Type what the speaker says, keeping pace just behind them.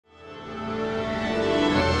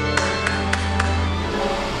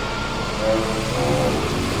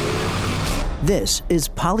This is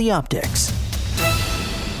Polyoptics,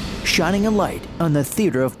 shining a light on the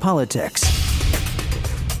theater of politics.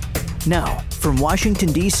 Now, from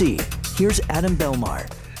Washington, D.C., here's Adam Belmar.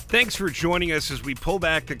 Thanks for joining us as we pull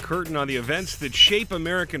back the curtain on the events that shape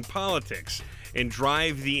American politics and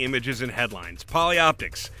drive the images and headlines.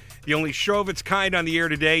 Polyoptics, the only show of its kind on the air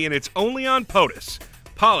today, and it's only on POTUS,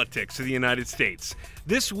 Politics of the United States.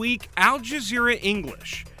 This week, Al Jazeera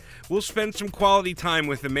English. We'll spend some quality time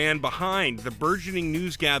with the man behind the burgeoning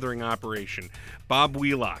news-gathering operation, Bob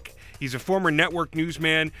Wheelock. He's a former network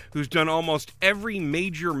newsman who's done almost every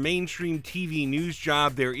major mainstream TV news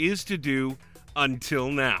job there is to do until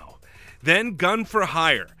now. Then Gun for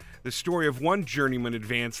Hire, the story of one journeyman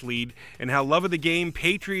advance lead and how love of the game,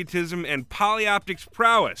 patriotism, and polyoptics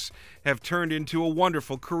prowess have turned into a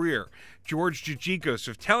wonderful career. George Jajikos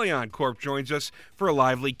of Teleon Corp joins us for a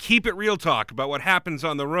lively Keep It Real talk about what happens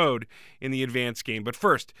on the road in the advance game. But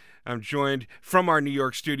first, I'm joined from our New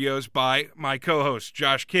York studios by my co-host,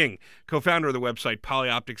 Josh King, co-founder of the website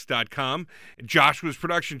polyoptics.com. Josh was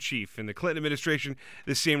production chief in the Clinton administration,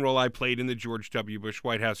 the same role I played in the George W. Bush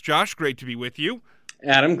White House. Josh, great to be with you.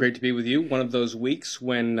 Adam, great to be with you. One of those weeks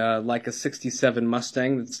when, like a 67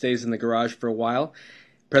 Mustang that stays in the garage for a while,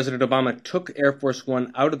 President Obama took Air Force One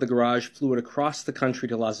out of the garage, flew it across the country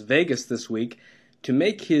to Las Vegas this week to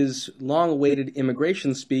make his long-awaited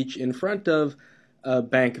immigration speech in front of a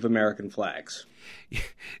bank of American flags.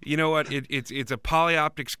 You know what? It's a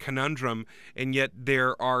polyoptics conundrum, and yet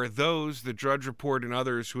there are those, the Drudge Report and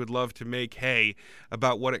others, who would love to make hay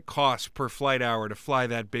about what it costs per flight hour to fly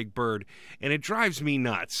that big bird. And it drives me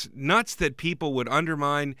nuts. Nuts that people would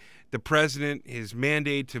undermine the president, his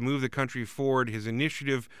mandate to move the country forward, his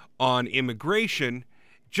initiative on immigration,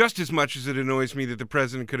 just as much as it annoys me that the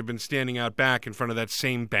president could have been standing out back in front of that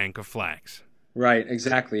same bank of flags. Right,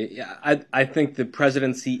 exactly. I think the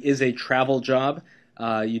presidency is a travel job.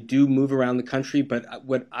 You do move around the country, but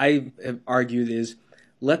what I have argued is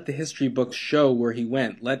let the history books show where he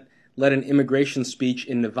went. Let an immigration speech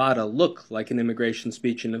in Nevada look like an immigration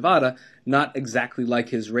speech in Nevada, not exactly like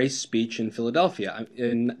his race speech in Philadelphia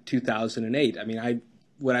in 2008. I mean,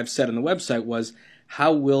 what I've said on the website was,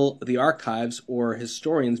 how will the archives or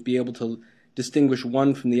historians be able to distinguish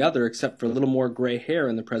one from the other except for a little more gray hair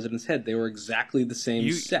in the president's head? They were exactly the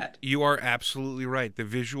same set. You are absolutely right. The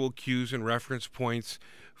visual cues and reference points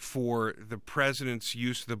for the president's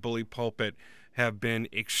use of the bully pulpit have been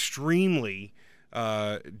extremely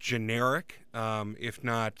generic, if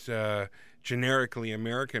not generically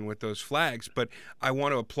American with those flags. But I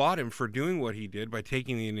want to applaud him for doing what he did by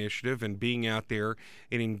taking the initiative and being out there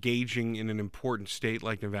and engaging in an important state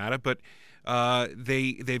like Nevada. But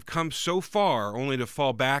they've come so far only to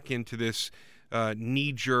fall back into this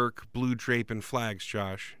knee-jerk blue drape and flags,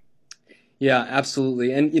 Josh. Yeah,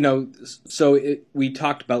 absolutely. And, we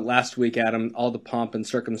talked about last week, Adam, all the pomp and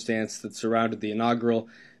circumstance that surrounded the inaugural.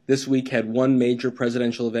 This week had one major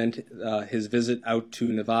presidential event, his visit out to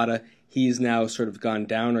Nevada. He's now sort of gone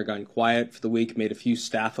down or gone quiet for the week, made a few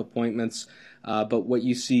staff appointments. But what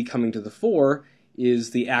you see coming to the fore is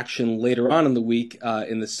the action later on in the week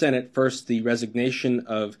in the Senate. First, the resignation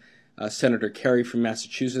of Senator Kerry from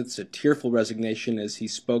Massachusetts, a tearful resignation as he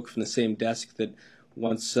spoke from the same desk that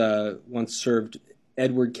once served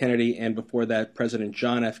Edward Kennedy and before that President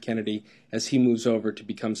John F. Kennedy, as he moves over to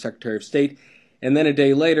become Secretary of State. And then a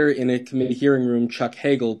day later, in a committee hearing room, Chuck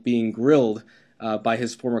Hagel being grilled by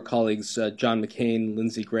his former colleagues John McCain,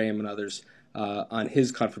 Lindsey Graham, and others on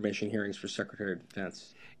his confirmation hearings for Secretary of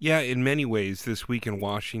Defense. Yeah, in many ways, this week in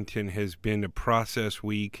Washington has been a process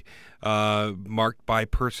week marked by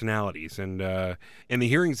personalities. And the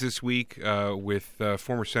hearings this week with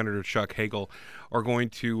former Senator Chuck Hagel are going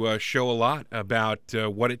to show a lot about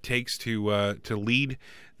what it takes to lead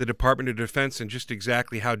the Department of Defense and just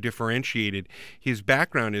exactly how differentiated his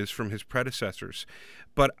background is from his predecessors.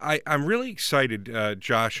 But I'm really excited,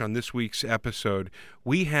 Josh, on this week's episode.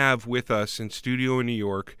 We have with us in studio in New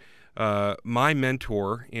York my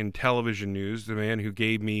mentor in television news, the man who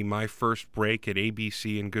gave me my first break at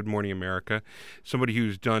ABC and Good Morning America, somebody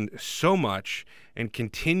who's done so much and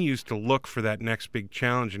continues to look for that next big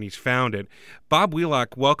challenge, and he's found it. Bob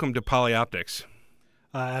Wheelock, welcome to Polyoptics.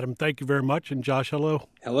 Adam, thank you very much. And Josh, hello.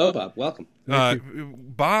 Hello, Bob. Welcome.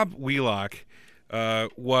 Bob Wheelock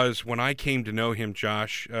was, when I came to know him,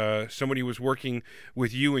 Josh, somebody who was working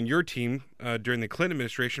with you and your team during the Clinton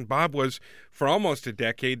administration. Bob was, for almost a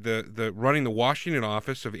decade, the running the Washington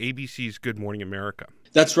office of ABC's Good Morning America.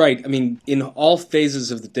 That's right. I mean, in all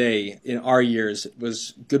phases of the day, in our years, it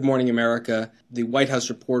was Good Morning America. The White House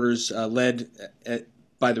reporters led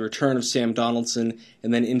by the return of Sam Donaldson,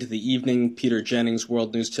 and then into the evening, Peter Jennings,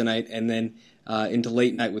 World News Tonight, and then into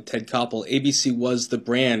late night with Ted Koppel, ABC was the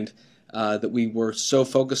brand that we were so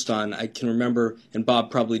focused on. I can remember, and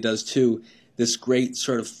Bob probably does too, this great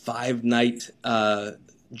sort of 5-night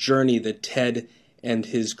journey that Ted and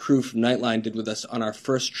his crew from Nightline did with us on our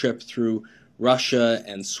first trip through Russia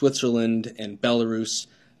and Switzerland and Belarus.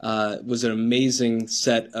 Was an amazing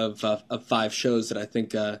set of 5 shows that I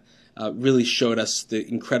think really showed us the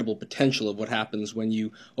incredible potential of what happens when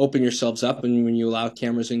you open yourselves up and when you allow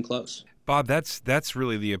cameras in close. Bob, that's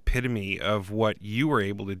really the epitome of what you were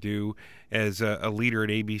able to do as a leader at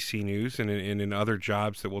ABC News and in other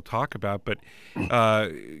jobs that we'll talk about. But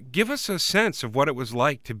give us a sense of what it was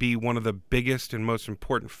like to be one of the biggest and most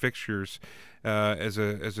important fixtures as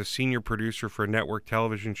a senior producer for a network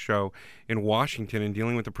television show in Washington and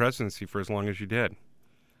dealing with the presidency for as long as you did.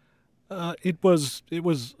 It was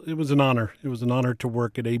an honor. It was an honor to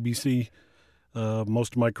work at ABC.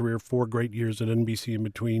 Most of my career, 4 great years at NBC in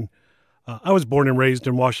between. I was born and raised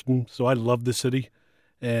in Washington, so I love the city.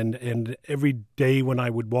 And every day when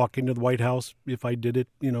I would walk into the White House, if I did it,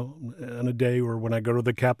 on a day, or when I go to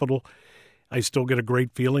the Capitol, I still get a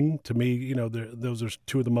great feeling. To me, those are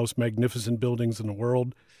 2 of the most magnificent buildings in the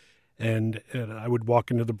world. And I would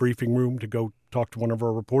walk into the briefing room to go talk to one of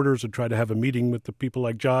our reporters and try to have a meeting with the people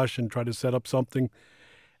like Josh and try to set up something.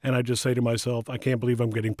 And I just say to myself, I can't believe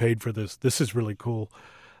I'm getting paid for this. This is really cool.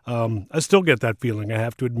 I still get that feeling, I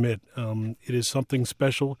have to admit. It is something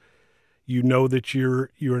special. You know that you're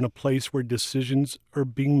in a place where decisions are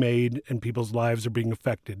being made and people's lives are being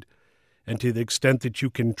affected. And to the extent that you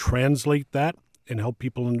can translate that and help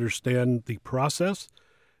people understand the process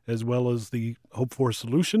as well as the hope for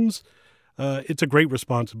solutions, it's a great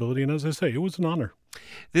responsibility. And as I say, it was an honor.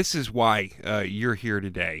 This is why you're here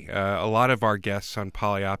today. A lot of our guests on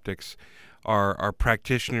Polyoptics are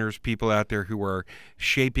practitioners, people out there who are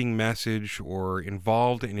shaping message or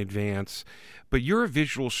involved in advance. But you're a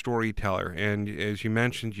visual storyteller, and as you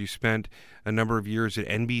mentioned, you spent a number of years at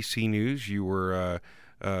NBC News. You were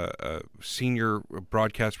a senior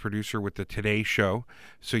broadcast producer with the Today Show,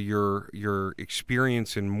 so your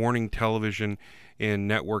experience in morning television in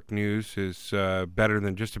network news is better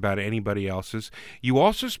than just about anybody else's. You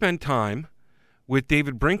also spend time with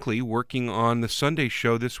David Brinkley working on the Sunday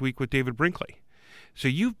Show This Week with David Brinkley. So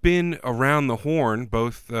you've been around the horn,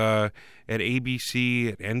 both at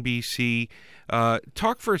ABC, at NBC.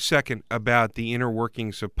 Talk for a second about the inner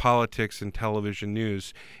workings of politics and television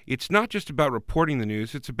news. It's not just about reporting the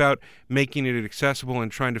news, it's about making it accessible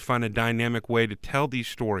and trying to find a dynamic way to tell these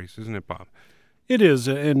stories, isn't it, Bob? It is,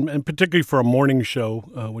 and particularly for a morning show,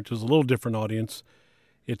 which is a little different audience.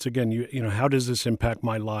 It's, again, how does this impact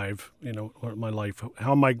my life, or my life?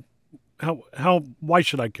 Why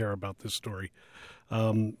should I care about this story?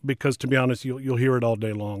 Because, to be honest, you'll hear it all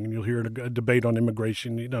day long, and you'll hear a debate on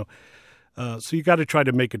immigration, So you got to try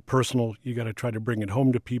to make it personal. You got to try to bring it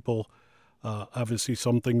home to people. Obviously,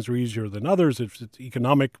 some things are easier than others. If it's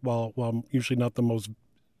economic, while usually not the most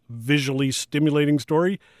visually stimulating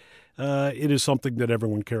story, it is something that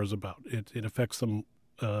everyone cares about. It affects them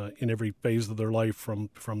in every phase of their life,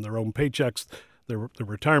 from their own paychecks, their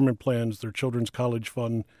retirement plans, their children's college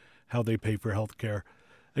fund, how they pay for health care.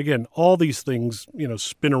 Again, all these things,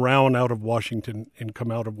 spin around out of Washington and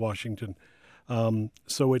come out of Washington.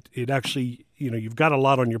 So it actually, you've got a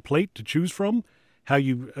lot on your plate to choose from. How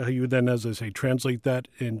you then, as I say, translate that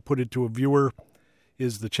and put it to a viewer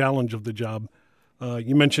is the challenge of the job.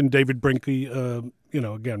 You mentioned David Brinkley,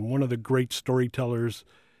 again, one of the great storytellers.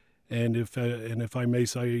 And if I may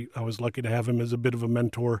say, I was lucky to have him as a bit of a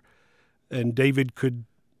mentor. And David could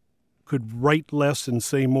write less and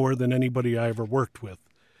say more than anybody I ever worked with.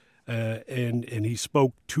 And he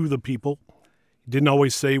spoke to the people. He didn't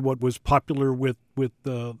always say what was popular with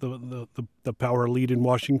the power elite in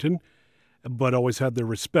Washington, but always had their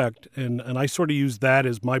respect. And I sort of used that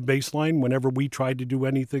as my baseline whenever we tried to do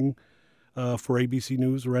anything for ABC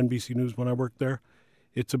News or NBC News when I worked there.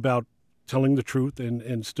 It's about telling the truth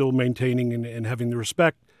and still maintaining and having the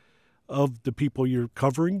respect of the people you're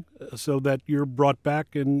covering so that you're brought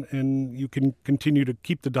back and you can continue to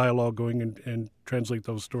keep the dialogue going and translate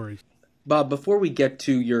those stories. Bob, before we get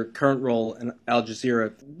to your current role in Al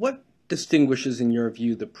Jazeera, what distinguishes, in your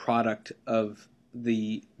view, the product of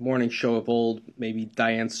the morning show of old, maybe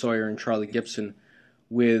Diane Sawyer and Charlie Gibson,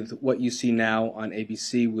 with what you see now on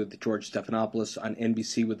ABC with George Stephanopoulos, on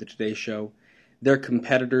NBC with the Today Show, their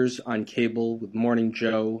competitors on cable with Morning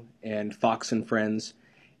Joe and Fox and Friends,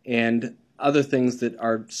 and other things that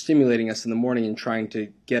are stimulating us in the morning and trying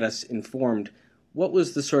to get us informed? What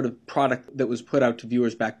was the sort of product that was put out to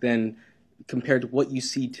viewers back then compared to what you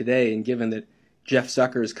see today? And given that, Jeff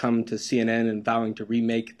Zucker has come to CNN and vowing to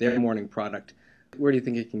remake their morning product. Where do you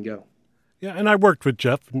think it can go? Yeah, and I worked with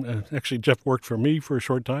Jeff. Actually, Jeff worked for me for a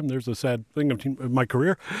short time. There's a sad thing of my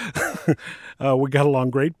career. We got along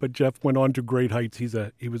great, but Jeff went on to great heights.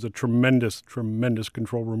 He was a tremendous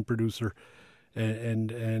control room producer,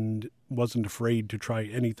 and wasn't afraid to try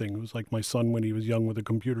anything. It was like my son when he was young with a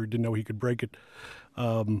computer, didn't know he could break it.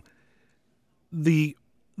 The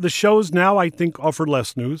shows now, I think, offer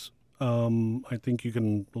less news. I think you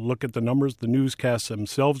can look at the numbers. The newscasts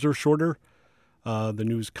themselves are shorter. The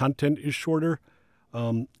news content is shorter.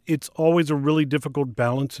 It's always a really difficult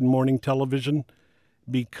balance in morning television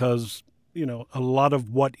because, a lot of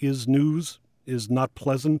what is news is not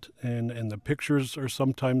pleasant, and the pictures are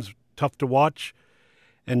sometimes tough to watch.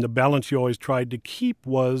 And the balance you always tried to keep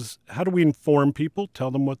was, how do we inform people, tell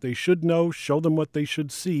them what they should know, show them what they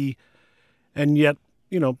should see, and yet,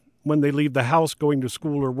 when they leave the house going to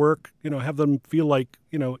school or work, have them feel like,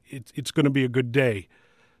 it's going to be a good day.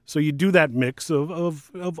 So you do that mix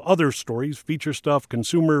of other stories, feature stuff,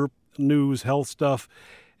 consumer news, health stuff,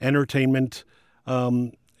 entertainment,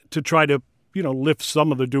 to try to, lift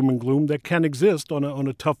some of the doom and gloom that can exist on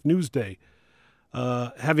a tough news day.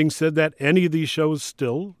 Having said that, any of these shows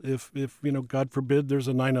still, if God forbid there's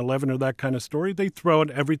a 9/11 or that kind of story, they throw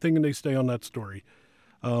out everything and they stay on that story.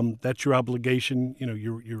 That's your obligation.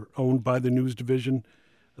 You're owned by the news division.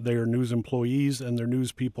 They are news employees and they're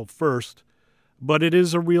news people first. But it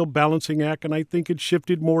is a real balancing act, and I think it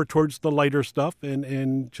shifted more towards the lighter stuff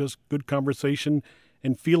and just good conversation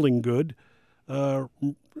and feeling good,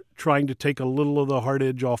 trying to take a little of the hard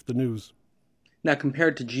edge off the news. Now,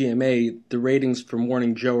 compared to GMA, the ratings for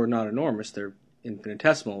Morning Joe are not enormous. They're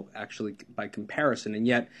infinitesimal, actually, by comparison. And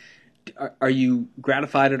yet, are you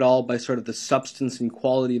gratified at all by sort of the substance and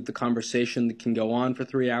quality of the conversation that can go on for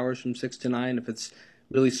 3 hours from 6 to 9, if it's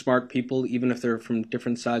really smart people, even if they're from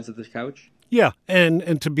different sides of the couch? Yeah,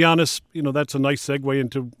 and to be honest, that's a nice segue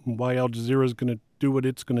into why Al Jazeera is going to do what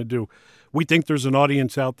it's going to do. We think there's an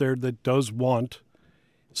audience out there that does want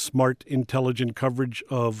smart, intelligent coverage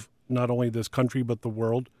of not only this country but the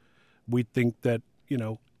world. We think that,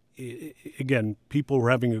 again, people are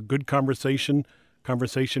having a good conversation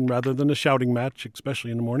rather than a shouting match,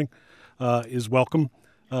 especially in the morning, is welcome.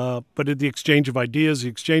 But the exchange of ideas, the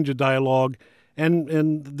exchange of dialogue,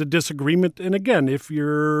 and the disagreement. And again, if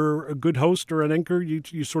you're a good host or an anchor,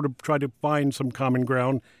 you sort of try to find some common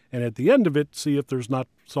ground, and at the end of it, see if there's not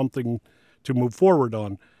something to move forward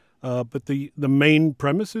on. But the main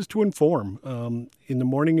premise is to inform. In the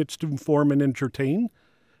morning, it's to inform and entertain.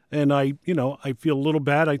 And I feel a little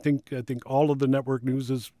bad. I think all of the network news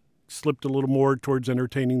has slipped a little more towards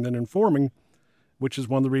entertaining than informing, which is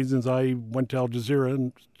one of the reasons I went to Al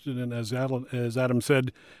Jazeera and as Adam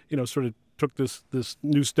said, sort of took this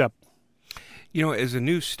new step. As a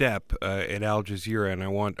new step at Al Jazeera, and I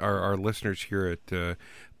want our listeners here at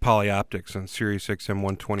Polyoptics on Sirius XM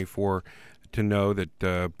 124 to know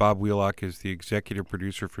that Bob Wheelock is the executive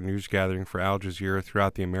producer for news gathering for Al Jazeera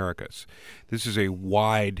throughout the Americas. This is a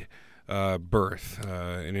wide berth,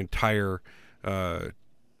 an entire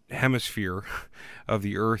hemisphere of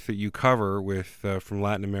the earth that you cover with from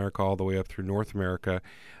Latin America all the way up through North America.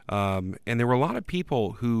 And there were a lot of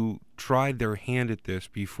people who tried their hand at this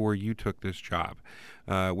before you took this job,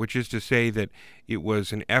 which is to say that it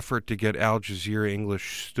was an effort to get Al Jazeera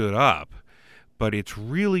English stood up, but it's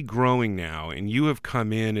really growing now, and you have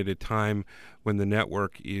come in at a time when the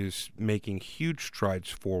network is making huge strides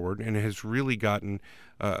forward and has really gotten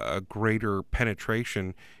a greater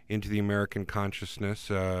penetration into the American consciousness.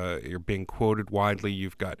 You're being quoted widely.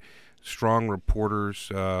 You've got strong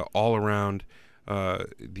reporters all around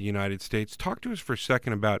the United States. Talk to us for a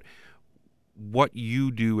second about what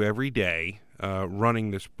you do every day running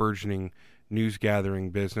this burgeoning news gathering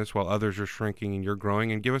business while others are shrinking and you're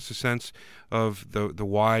growing, and give us a sense of the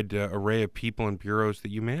wide array of people and bureaus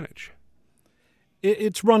that you manage.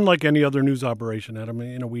 It's run like any other news operation, Adam.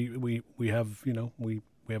 We have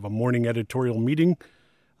we have a morning editorial meeting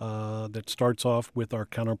that starts off with our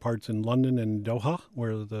counterparts in London and Doha,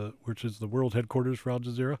 which is the world headquarters for Al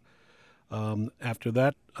Jazeera. After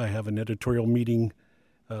that, I have an editorial meeting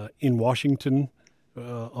in Washington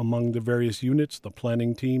among the various units, the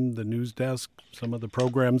planning team, the news desk, some of the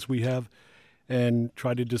programs we have, and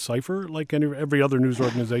try to decipher, like every other news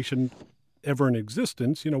organization ever in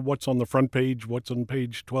existence, what's on the front page, what's on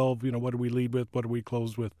page 12, what do we lead with, what do we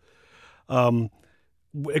close with.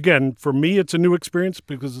 Again, for me, it's a new experience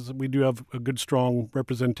because we do have a good, strong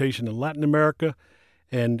representation in Latin America,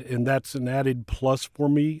 and that's an added plus for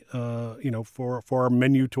me, for our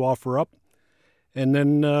menu to offer up. And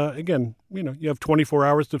then, again, you have 24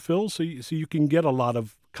 hours to fill, so you can get a lot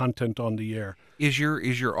of content on the air. Is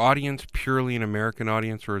your audience purely an American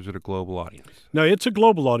audience, or is it a global audience? No, it's a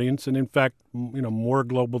global audience, and in fact, more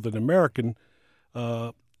global than American.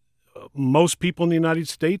 Most people in the United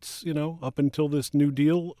States, up until this new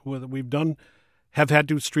deal that we've done, have had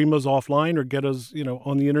to stream us offline or get us,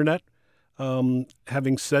 on the internet.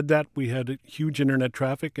 Having said that, we had huge internet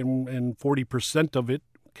traffic, and 40% of it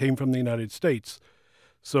came from the United States.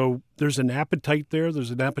 So there's an appetite there.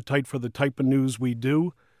 There's an appetite for the type of news we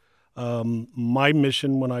do. My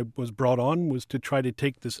mission when I was brought on was to try to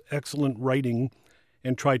take this excellent writing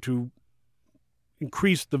and try to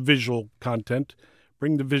increase the visual content,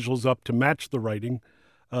 bring the visuals up to match the writing,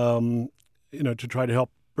 to try to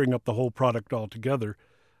help bring up the whole product altogether.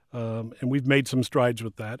 And we've made some strides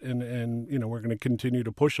with that, and we're going to continue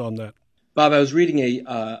to push on that. Bob, I was reading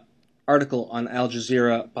a article on Al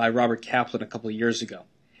Jazeera by Robert Kaplan a couple of years ago.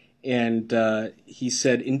 And he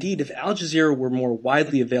said, indeed, if Al Jazeera were more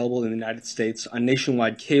widely available in the United States on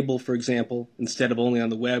nationwide cable, for example, instead of only on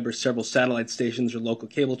the web or several satellite stations or local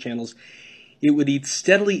cable channels, it would eat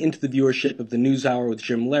steadily into the viewership of the NewsHour with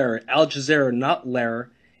Jim Lehrer. Al Jazeera, not Lehrer,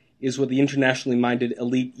 is what the internationally minded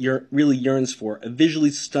elite really yearns for, a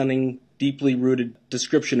visually stunning, deeply rooted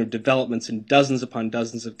description of developments in dozens upon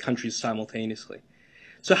dozens of countries simultaneously.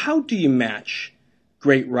 So how do you match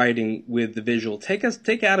great writing with the visual? Take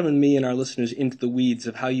Adam and me and our listeners into the weeds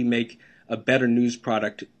of how you make a better news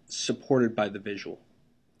product supported by the visual.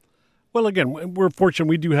 Well, again, we're fortunate.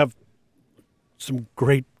 We do have some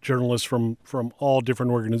great journalists from all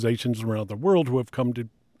different organizations around the world who have come to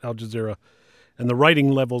Al Jazeera, and the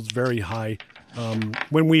writing level is very high.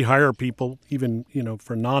 When we hire people, even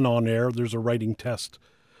for non-on-air, there's a writing test,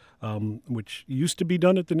 which used to be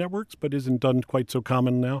done at the networks, but isn't done quite so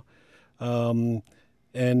common now. And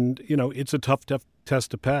it's a tough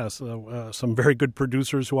test to pass. Some very good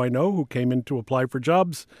producers who I know who came in to apply for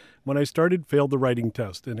jobs when I started failed the writing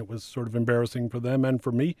test, and it was sort of embarrassing for them and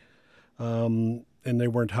for me, and they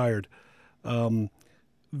weren't hired.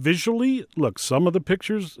 Visually, look, some of the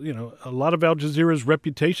pictures, a lot of Al Jazeera's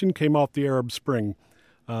reputation came off the Arab Spring.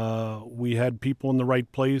 We had people in the right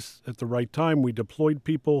place at the right time. We deployed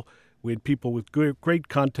people. We had people with great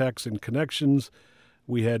contacts and connections.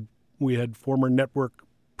 We had former network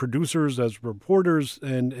producers as reporters,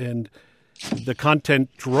 and the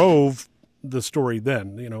content drove the story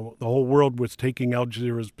then. The whole world was taking Al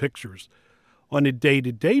Jazeera's pictures. On a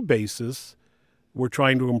day-to-day basis, we're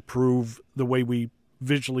trying to improve the way we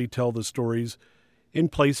visually tell the stories in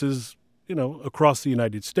places, across the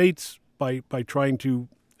United States by trying to,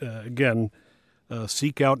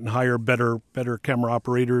 seek out and hire better camera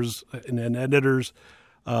operators and editors.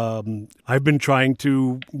 I've been trying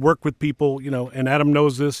to work with people, and Adam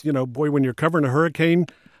knows this, boy, when you're covering a hurricane,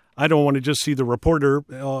 I don't want to just see the reporter,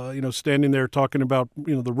 standing there talking about,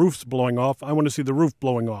 the roof's blowing off. I want to see the roof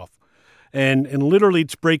blowing off. And literally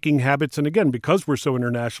it's breaking habits. And again, because we're so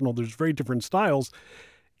international, there's very different styles,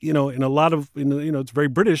 in a lot of, it's very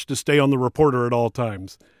British to stay on the reporter at all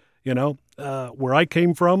times. Where I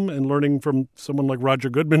came from and learning from someone like Roger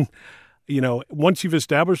Goodman, once you've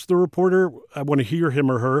established the reporter, I want to hear him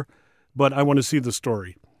or her, but I want to see the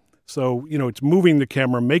story. So, it's moving the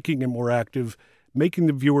camera, making it more active, making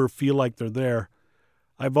the viewer feel like they're there.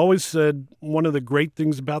 I've always said one of the great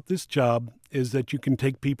things about this job is that you can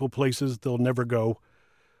take people places they'll never go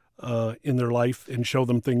in their life and show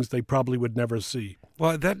them things they probably would never see.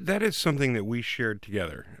 Well, that is something that we shared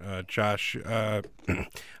together, Josh.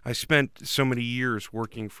 I spent so many years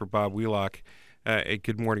working for Bob Wheelock at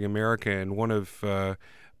Good Morning America, and one of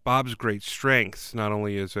Bob's great strengths, not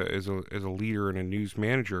only as a leader and a news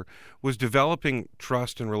manager, was developing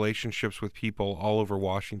trust and relationships with people all over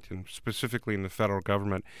Washington, specifically in the federal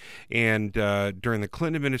government. And during the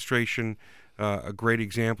Clinton administration, a great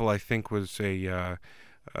example, I think, was an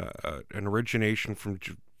origination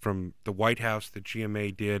from the White House that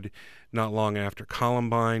GMA did not long after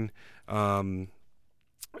Columbine.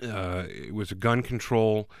 It was a gun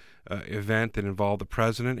control event that involved the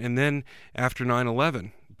president. And then after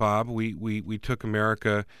 9/11, Bob, we took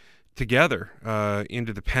America together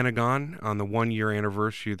into the Pentagon on the one-year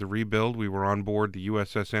anniversary of the rebuild. We were on board the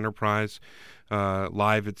USS Enterprise,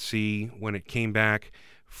 live at sea when it came back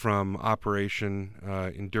from Operation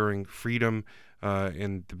Enduring Freedom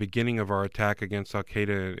in the beginning of our attack against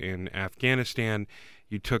al-Qaeda in Afghanistan.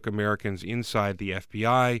 You took Americans inside the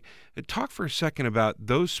FBI. Talk for a second about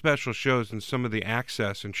those special shows and some of the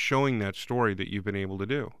access and showing that story that you've been able to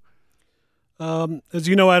do. As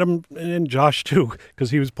you know, Adam, and Josh too,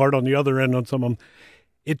 because he was part on the other end on some of them,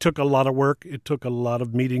 It took a lot of work. It took a lot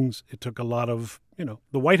of meetings. It took a lot of,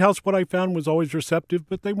 the White House, what I found, was always receptive,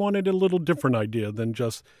 but they wanted a little different idea than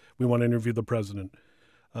just, we want to interview the president.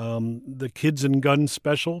 The Kids and Guns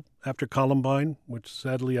special after Columbine, which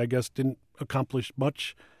sadly, I guess, didn't accomplish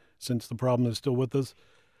much since the problem is still with us,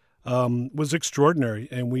 was extraordinary.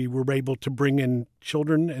 And we were able to bring in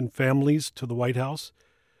children and families to the White House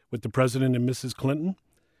with the president and Mrs. Clinton,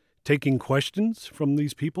 taking questions from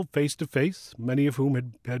these people face to face, many of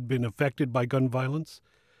whom had been affected by gun violence,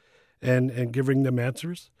 and giving them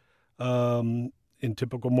answers. In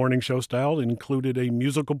typical morning show style, it included a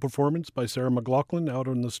musical performance by Sarah McLachlan out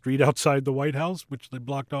on the street outside the White House, which they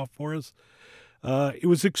blocked off for us. It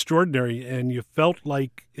was extraordinary, and you felt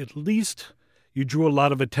like at least you drew a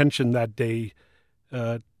lot of attention that day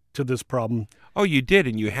to this problem. Oh, you did,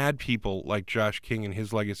 and you had people like Josh King and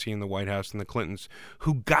his legacy in the White House and the Clintons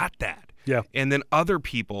who got that. Yeah. And then other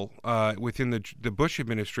people within the Bush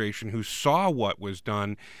administration who saw what was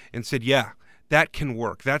done and said, yeah, that can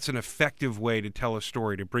work. That's an effective way to tell a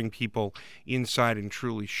story, to bring people inside and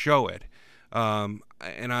truly show it. And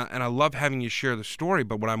I love having you share the story,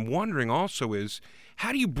 but what I'm wondering also is,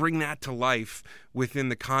 how do you bring that to life within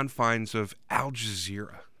the confines of Al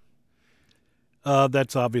Jazeera?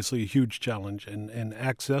 That's obviously a huge challenge, and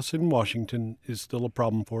access in Washington is still a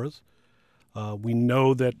problem for us. We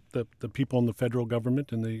know that the people in the federal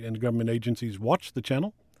government and the government agencies watch the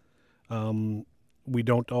channel. We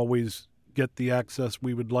don't always get the access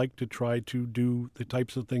we would like to try to do the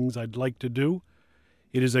types of things I'd like to do.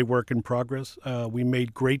 It is a work in progress. We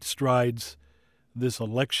made great strides this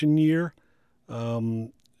election year.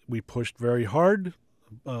 We pushed very hard.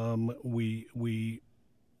 I've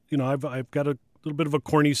got a little bit of a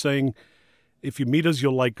corny saying, if you meet us,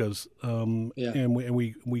 you'll like us. And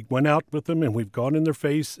we went out with them, and we've gone in their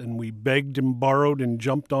face, and we begged and borrowed and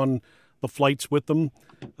jumped on the flights with them,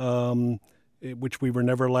 which we were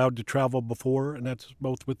never allowed to travel before, and that's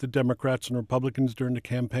both with the Democrats and Republicans during the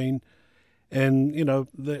campaign. And,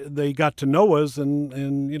 they got to know us,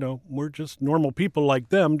 and we're just normal people like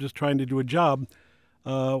them, just trying to do a job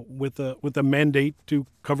with a mandate to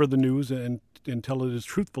cover the news and tell it as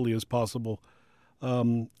truthfully as possible.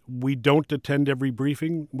 We don't attend every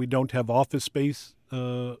briefing. We don't have office space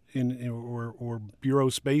or bureau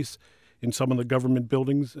space in some of the government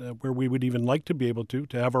buildings where we would even like to be able to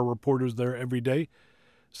have our reporters there every day.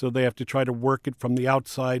 So they have to try to work it from the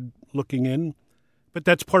outside looking in. But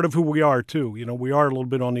that's part of who we are, too. We are a little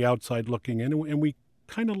bit on the outside looking in, and we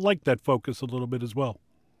kind of like that focus a little bit as well.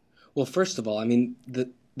 Well, first of all, I mean,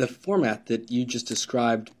 the format that you just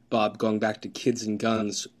described, Bob, going back to Kids and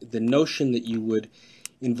Guns, the notion that you would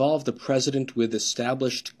involve the president with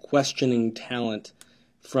established questioning talent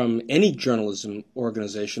from any journalism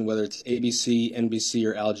organization, whether it's ABC, NBC,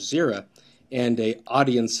 or Al Jazeera, and an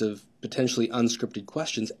audience of potentially unscripted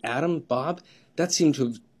questions. Adam, Bob, that seems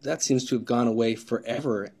to have gone away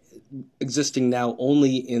forever, existing now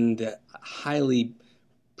only in the highly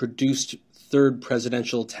produced third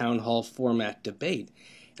presidential town hall format debate.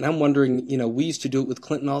 And I'm wondering, we used to do it with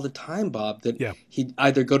Clinton all the time, Bob, that he'd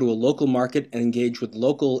either go to a local market and engage with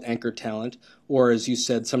local anchor talent, or, as you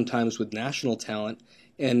said, sometimes with national talent,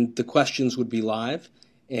 and the questions would be live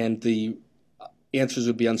and the answers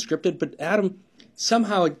would be unscripted. But Adam,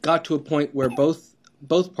 somehow it got to a point where both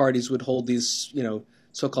parties would hold these,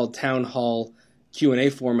 so-called town hall Q&A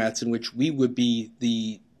formats in which we would be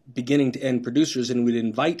the beginning to end producers, and we'd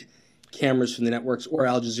invite cameras from the networks or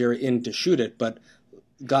Al Jazeera in to shoot it. But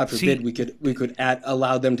God forbid we could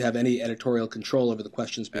allow them to have any editorial control over the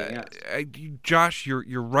questions being asked. Josh,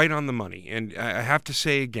 you're right on the money, and I have to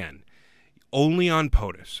say again, only on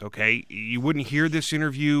POTUS, okay? You wouldn't hear this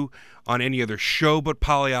interview on any other show but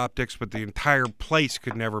Polyoptics, but the entire place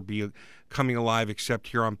could never be coming alive except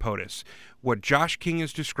here on POTUS. What Josh King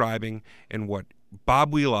is describing and what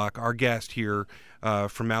Bob Wheelock, our guest here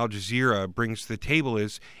from Al Jazeera, brings to the table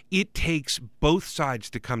is it takes both sides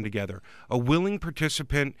to come together. A willing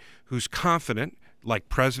participant who's confident, like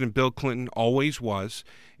President Bill Clinton always was,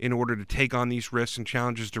 in order to take on these risks and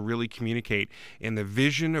challenges to really communicate. And the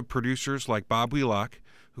vision of producers like Bob Wheelock,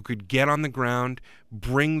 who could get on the ground,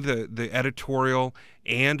 bring the editorial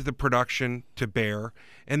and the production to bear,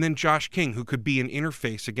 and then Josh King, who could be an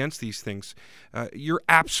interface against these things. You're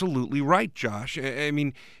absolutely right, Josh. I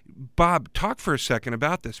mean, Bob, talk for a second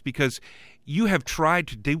about this, because you have tried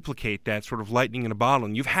to duplicate that sort of lightning in a bottle,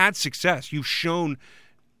 and you've had success. You've shown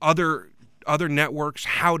other networks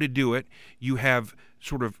how to do it. You have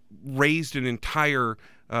sort of raised an entire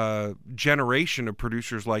generation of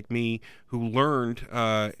producers like me who learned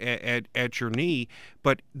at your knee.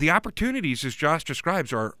 But the opportunities, as Josh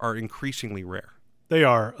describes, are increasingly rare. They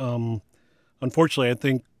are. Unfortunately, I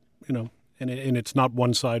think, and it's not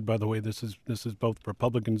one side, by the way. This is both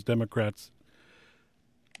Republicans, Democrats.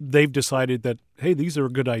 They've decided that, hey, these are a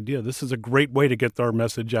good idea. This is a great way to get our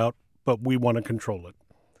message out, but we want to control it.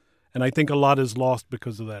 And I think a lot is lost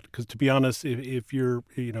because of that. Because to be honest, if you're,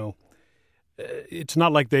 it's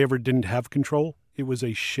not like they ever didn't have control. It was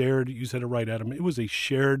a shared, you said it right, Adam, it was a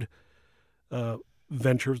shared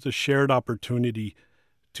venture, it was a shared opportunity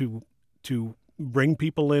to bring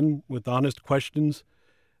people in with honest questions,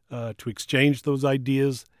 to exchange those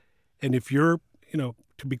ideas. And if you're,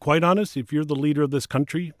 to be quite honest, if you're the leader of this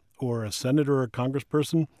country or a senator or a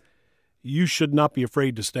congressperson, you should not be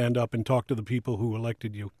afraid to stand up and talk to the people who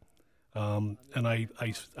elected you. And I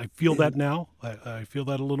feel that now. I feel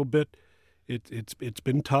that a little bit. It's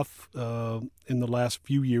been tough in the last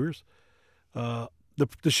few years.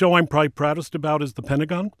 The show I'm probably proudest about is The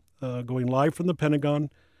Pentagon, going live from the Pentagon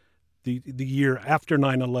the year after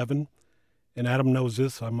 9/11. And Adam knows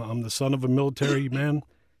this. I'm the son of a military man,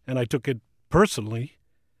 and I took it personally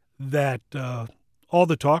that all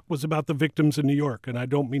the talk was about the victims in New York. And I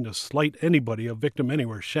don't mean to slight anybody, a victim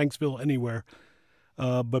anywhere, Shanksville, anywhere.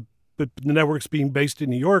 But the networks being based in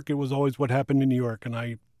New York, it was always what happened in New York. And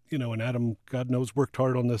and Adam, God knows, worked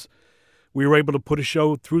hard on this. We were able to put a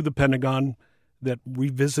show through the Pentagon that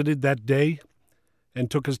revisited that day and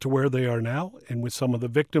took us to where they are now, and with some of the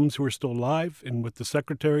victims who are still alive, and with the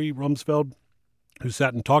Secretary, Rumsfeld, who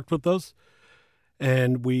sat and talked with us.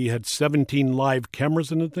 And we had 17 live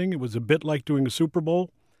cameras in the thing. It was a bit like doing a Super Bowl.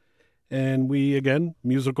 And we, again,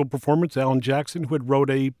 musical performance, Alan Jackson, who had wrote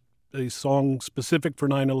a song specific for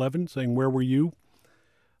 9/11, saying, "Where were you?"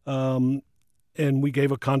 And we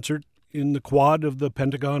gave a concert in the quad of the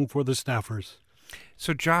Pentagon for the staffers.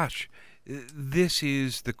 So, Josh, this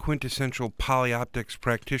is the quintessential polyoptics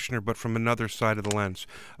practitioner, but from another side of the lens.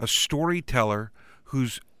 A storyteller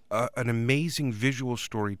who's an amazing visual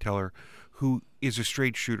storyteller who is a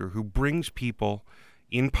straight shooter, who brings people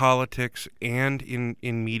in politics and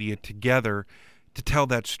in media together to tell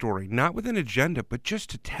that story, not with an agenda, but just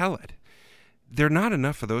to tell it. There are not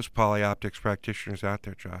enough of those polyoptics practitioners out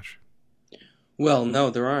there, Josh. Well, no,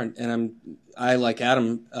 there aren't. And I like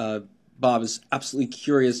Adam, Bob, is absolutely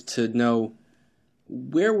curious to know,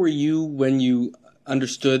 where were you when you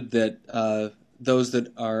understood that those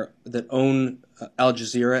that own Al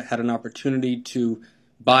Jazeera had an opportunity to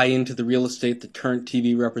buy into the real estate that current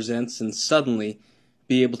TV represents, and suddenly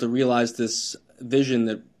be able to realize this vision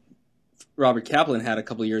that Robert Kaplan had a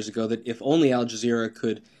couple of years ago, that if only Al Jazeera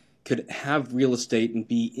could have real estate and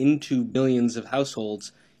be into millions of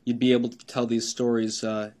households, you'd be able to tell these stories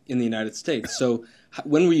in the United States. So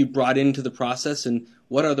when were you brought into the process, and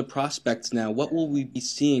what are the prospects now? What will we be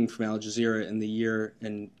seeing from Al Jazeera in the year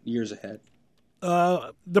and years ahead?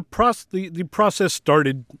 The process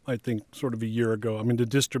started, I think, sort of a year ago. I mean, the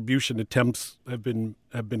distribution attempts have been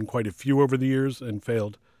quite a few over the years and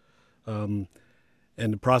failed. And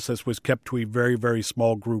the process was kept to a very, very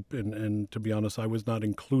small group. And to be honest, I was not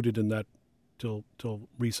included in that till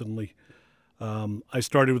recently. I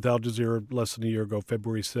started with Al Jazeera less than a year ago,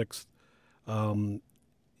 February 6th.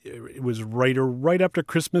 It was right after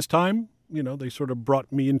Christmas time. They sort of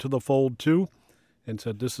brought me into the fold too, and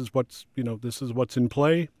said, "This is what's in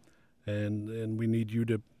play, and we need you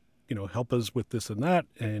to, help us with this and that,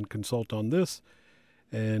 and consult on this."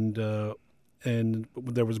 And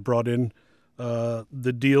there was brought in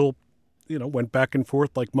the deal. Went back and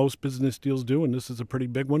forth like most business deals do, and this is a pretty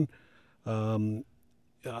big one.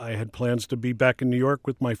 I had plans to be back in New York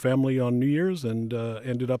with my family on New Year's, and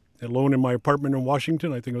ended up alone in my apartment in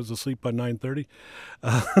Washington. I think I was asleep by 9:30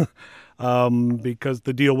 because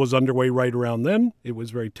the deal was underway right around then. It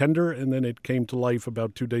was very tender, and then it came to life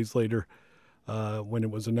about 2 days later when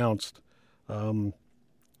it was announced. It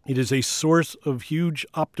is a source of huge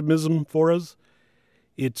optimism for us.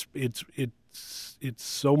 It's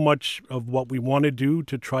so much of what we want to do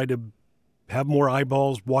to try to have more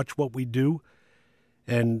eyeballs watch what we do.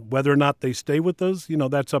 And whether or not they stay with us,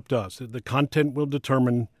 that's up to us. The content will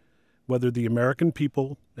determine whether the American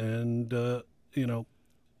people will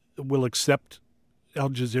accept Al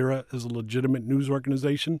Jazeera as a legitimate news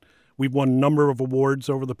organization. We've won a number of awards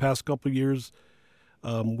over the past couple of years.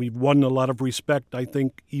 We've won a lot of respect, I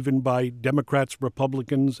think, even by Democrats,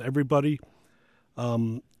 Republicans, everybody.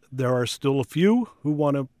 There are still a few who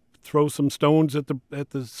want to throw some stones at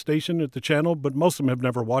the station, at the channel, but most of them have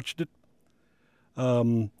never watched it.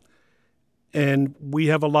 And we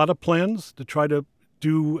have a lot of plans to try to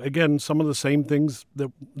do, again, some of the same things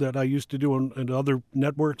that I used to do on other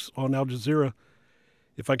networks on Al Jazeera.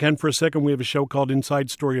 If I can for a second, we have a show called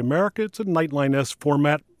Inside Story America. It's a Nightline-esque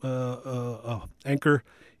format, anchor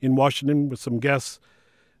in Washington with some guests.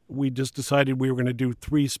 We just decided we were going to do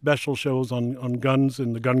 3 special shows on guns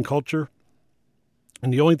and the gun culture.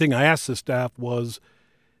 And the only thing I asked the staff was,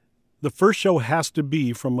 the first show has to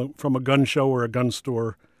be from a gun show or a gun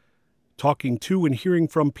store, talking to and hearing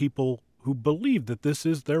from people who believe that this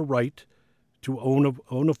is their right to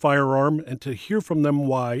own a firearm, and to hear from them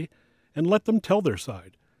why, and let them tell their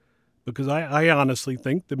side. Because I honestly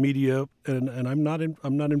think the media, and I'm not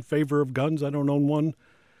in favor of guns. I don't own one.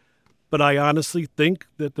 But I honestly think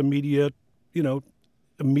that the media,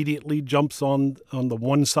 immediately jumps on the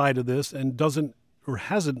one side of this and doesn't or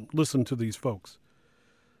hasn't listened to these folks.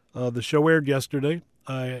 The show aired yesterday.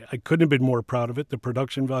 I couldn't have been more proud of it. The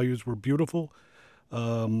production values were beautiful.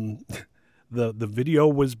 The video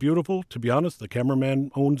was beautiful. To be honest, the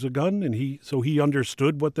cameraman owns a gun, and he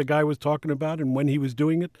understood what the guy was talking about and when he was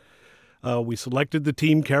doing it. We selected the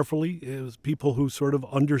team carefully. It was people who sort of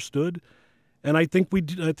understood. And I think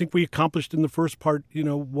we accomplished in the first part,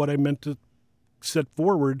 what I meant to set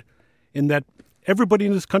forward, in that everybody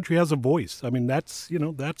in this country has a voice. I mean, that's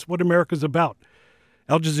what America's about.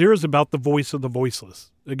 Al Jazeera is about the voice of the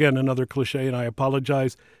voiceless. Again, another cliche, and I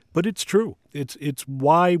apologize, but it's true. It's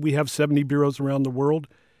why we have 70 bureaus around the world.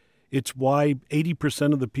 It's why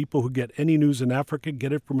 80% of the people who get any news in Africa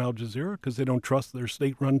get it from Al Jazeera, because they don't trust their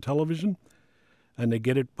state-run television, and they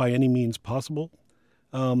get it by any means possible.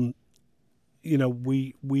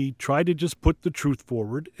 We try to just put the truth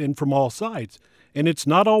forward, and from all sides. And it's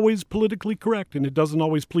not always politically correct, and it doesn't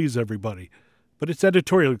always please everybody. But it's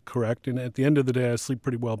editorially correct, and at the end of the day, I sleep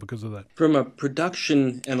pretty well because of that. From a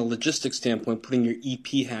production and a logistics standpoint, putting your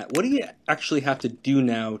EP hat, what do you actually have to do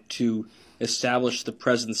now to establish the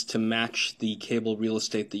presence to match the cable real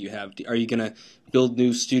estate that you have? Are you going to build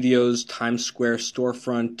new studios, Times Square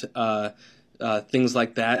storefront, things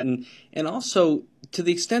like that? And also, to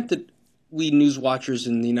the extent that we news watchers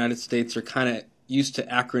in the United States are kind of used to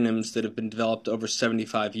acronyms that have been developed over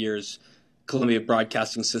 75 years, Columbia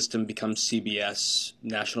Broadcasting System becomes CBS,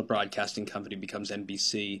 National Broadcasting Company becomes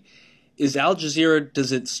NBC. Is Al Jazeera,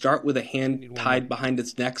 does it start with a hand tied behind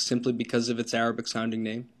its neck simply because of its Arabic-sounding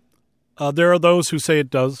name? There are those who say it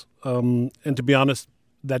does. And to be honest,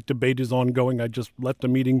 that debate is ongoing. I just left a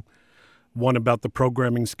meeting, one about the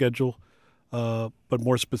programming schedule. But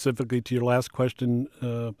more specifically to your last question,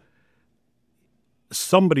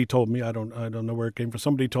 somebody told me, I don't know where it came from,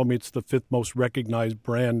 somebody told me it's the 5th most recognized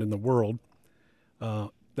brand in the world.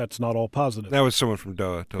 That's not all positive. That was someone from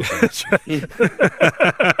Doha.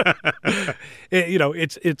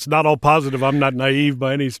 It's not all positive. I'm not naive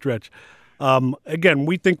by any stretch. Again,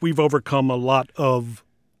 we think we've overcome a lot of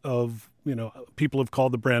people have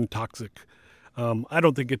called the brand toxic. I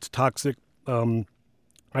don't think it's toxic.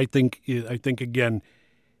 I think again,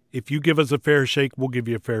 if you give us a fair shake, we'll give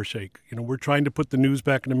you a fair shake. We're trying to put the news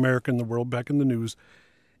back in America and the world back in the news,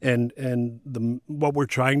 and what we're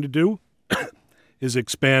trying to do is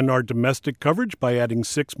expand our domestic coverage by adding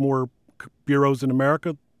 6 more bureaus in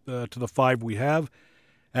America to the 5 we have,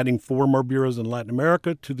 adding 4 more bureaus in Latin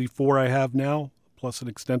America to the 4 I have now, plus an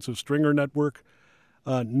extensive stringer network.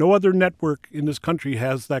 No other network in this country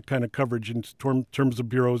has that kind of coverage in terms of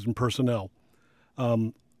bureaus and personnel.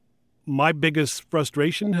 My biggest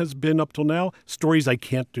frustration has been up till now stories I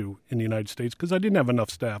can't do in the United States because I didn't have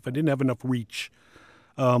enough staff. I didn't have enough reach.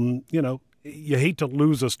 You hate to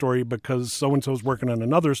lose a story because so-and-so's working on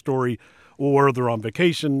another story, or they're on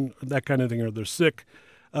vacation, that kind of thing, or they're sick.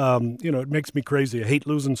 It makes me crazy. I hate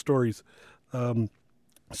losing stories.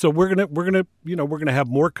 So we're gonna have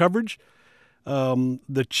more coverage.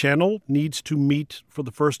 The channel needs to meet for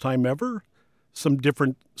the first time ever some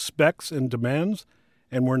different specs and demands.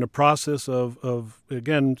 And we're in the process of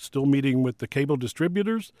again, still meeting with the cable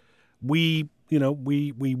distributors. We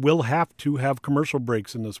will have to have commercial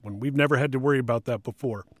breaks in this one. We've never had to worry about that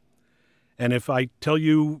before. And if I tell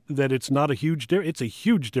you that it's not a huge it's a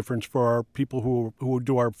huge difference for our people who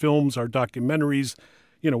do our films, our documentaries,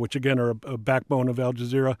 which again are a backbone of Al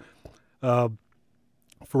Jazeera.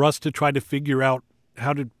 For us to try to figure out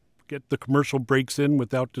how to get the commercial breaks in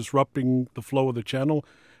without disrupting the flow of the channel.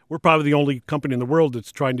 We're probably the only company in the world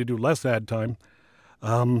that's trying to do less ad time.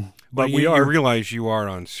 But you realize you are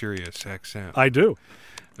on Sirius XM. I do.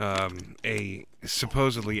 A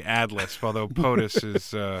supposedly adless, although POTUS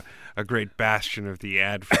is a great bastion of the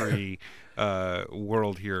ad-free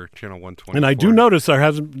world here, Channel 124. And I do notice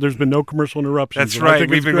there's been no commercial interruptions. That's right.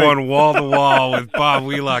 We've been going wall to wall with Bob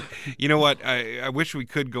Wheelock. You know what? I wish we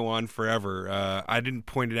could go on forever. I didn't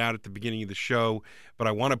point it out at the beginning of the show, but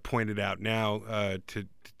I want to point it out now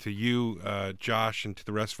to you, Josh, and to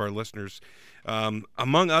the rest of our listeners.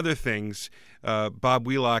 Among other things, Bob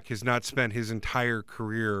Wheelock has not spent his entire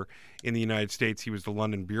career in the United States. He was the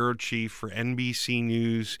London bureau chief for NBC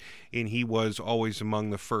News, and he was always among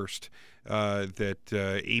the first that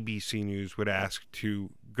ABC News would ask to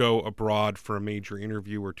go abroad for a major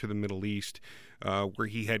interview or to the Middle East, where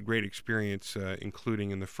he had great experience, including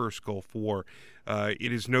in the first Gulf War.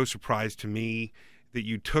 It is no surprise to me that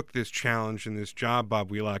you took this challenge and this job, Bob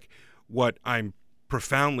Wheelock. What I'm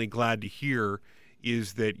profoundly glad to hear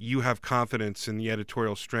is that you have confidence in the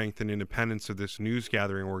editorial strength and independence of this news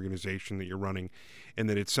gathering organization that you're running, and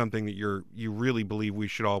that it's something that you really believe we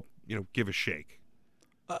should all give a shake.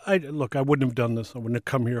 I wouldn't have done this. I wouldn't have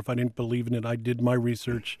come here if I didn't believe in it. I did my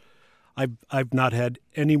research. I've not had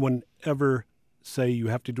anyone ever say you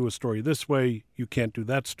have to do a story this way, you can't do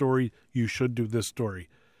that story, you should do this story.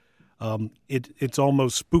 It's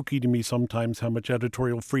almost spooky to me sometimes how much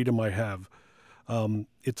editorial freedom I have.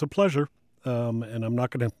 It's a pleasure, and I'm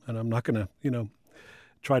not gonna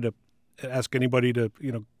try to ask anybody to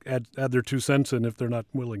add their 2 cents in if they're not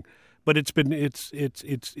willing. But it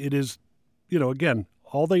is again,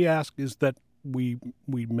 all they ask is that we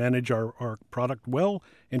manage our product well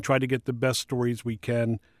and try to get the best stories we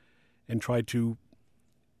can, and try to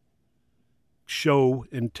show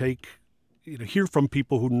and hear from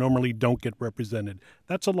people who normally don't get represented.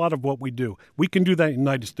 That's a lot of what we do. We can do that in the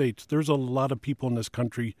United States. There's a lot of people in this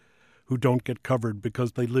country who don't get covered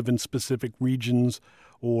because they live in specific regions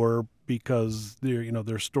or because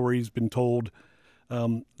their story's been told.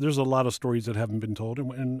 There's a lot of stories that haven't been told,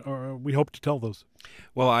 and we hope to tell those.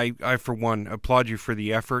 Well, I for one, applaud you for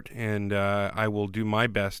the effort, and I will do my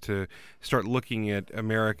best to start looking at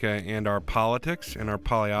America and our politics and our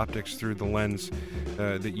polyoptics through the lens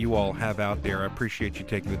that you all have out there. I appreciate you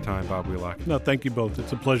taking the time, Bob Wheelock. No, thank you both.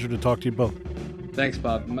 It's a pleasure to talk to you both. Thanks,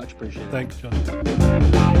 Bob. Much appreciated. Thanks, John.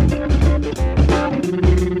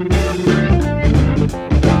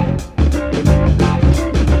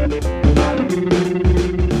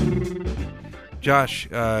 Josh,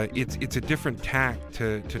 it's a different tack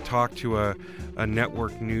to talk to a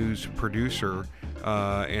network news producer,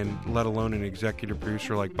 and let alone an executive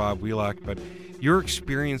producer like Bob Wheelock. But your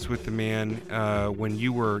experience with the man when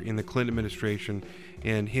you were in the Clinton administration,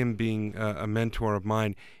 and him being a mentor of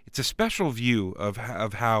mine, it's a special view of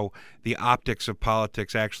how the optics of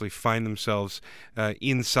politics actually find themselves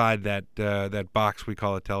inside that box we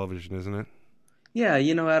call a television, isn't it? Yeah,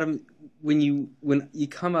 Adam, when you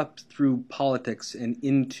come up through politics and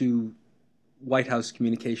into White House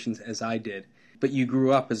communications as I did, but you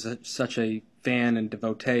grew up as such a fan and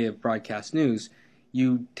devotee of broadcast news,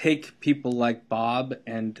 you take people like Bob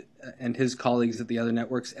and his colleagues at the other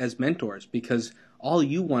networks as mentors, because all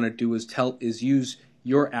you want to do is use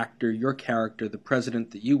your actor, your character, the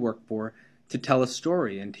president that you work for, to tell a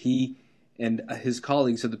story. And he and his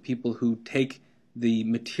colleagues are the people who take the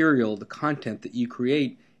material, the content that you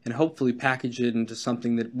create, and hopefully package it into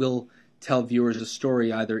something that will tell viewers a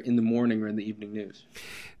story either in the morning or in the evening news.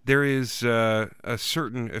 There is a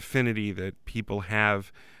certain affinity that people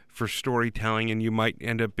have for storytelling, and you might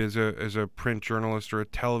end up as a print journalist or a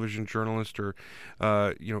television journalist, or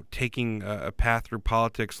taking a path through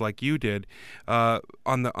politics like you did.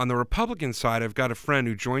 On the Republican side, I've got a friend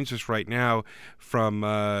who joins us right now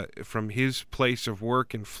from his place of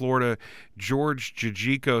work in Florida, George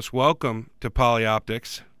Gigikos. Welcome to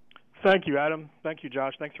Polyoptics. Thank you, Adam. Thank you,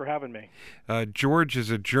 Josh. Thanks for having me. George is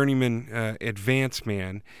a journeyman advance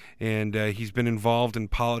man, and he's been involved in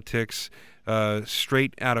politics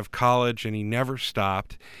straight out of college, and he never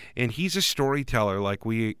stopped. And he's a storyteller like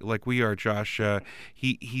we are, Josh.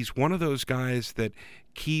 He's one of those guys that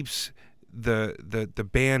keeps the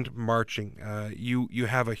band marching. You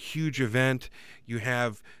have a huge event, you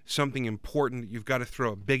have something important that you've got to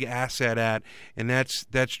throw a big asset at, and that's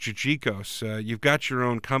Gigikos. You've got your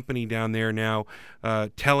own company down there now,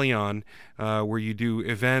 Teleon, where you do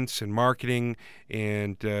events and marketing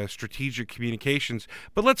and strategic communications.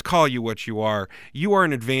 But let's call you what you are. You are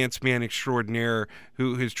an advance man extraordinaire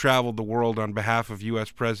who has traveled the world on behalf of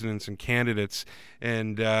U.S. presidents and candidates.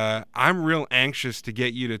 And I'm real anxious to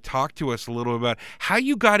get you to talk to us a little about how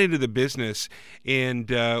you got into the business and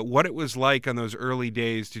what it was like on those early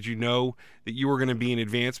days. Did you know that you were going to be an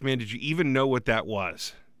advance man? Did you even know what that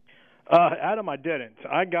was? Adam, I didn't.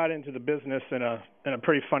 I got into the business in a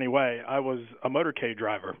pretty funny way. I was a motorcade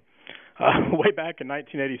driver. Way back in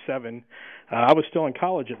 1987, I was still in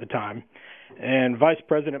college at the time, and Vice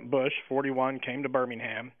President Bush, 41, came to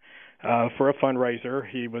Birmingham for a fundraiser.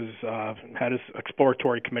 He had his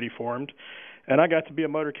exploratory committee formed, and I got to be a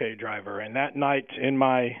motorcade driver. And that night, in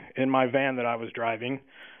my van that I was driving,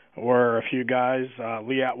 were a few guys,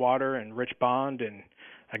 Lee Atwater and Rich Bond, and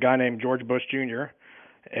a guy named George Bush Jr.,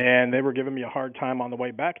 and they were giving me a hard time on the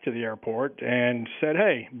way back to the airport and said,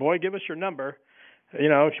 "Hey, boy, give us your number.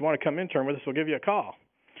 If you want to come intern with us, we'll give you a call."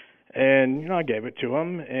 And, I gave it to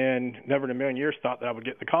him, and never in a million years thought that I would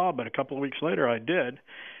get the call, but a couple of weeks later I did,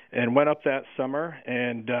 and went up that summer,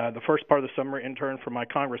 and the first part of the summer interned for my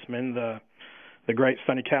congressman, the great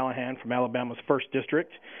Sonny Callahan from Alabama's 1st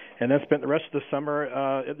District, and then spent the rest of the summer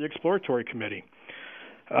at the Exploratory Committee.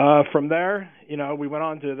 From there, we went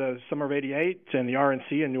on to the summer of '88 and the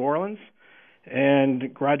RNC in New Orleans,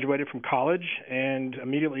 and graduated from college and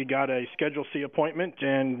immediately got a Schedule C appointment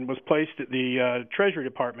and was placed at the Treasury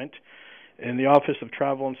Department in the Office of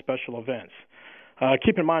Travel and Special Events.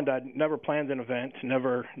 Keep in mind, I'd never planned an event,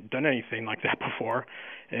 never done anything like that before,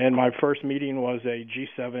 and my first meeting was a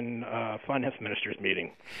G7 Finance Ministers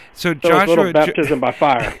meeting. So Joshua, a little baptism by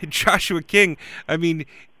fire. Joshua King, I mean,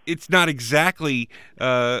 it's not exactly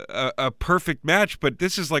a perfect match, but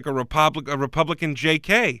this is like a Republican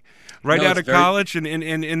JK, right out of college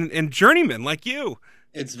and journeyman like you.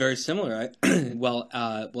 It's very similar. While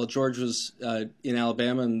George was in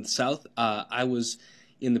Alabama and the South, I was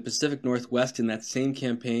in the Pacific Northwest in that same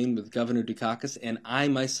campaign with Governor Dukakis, and I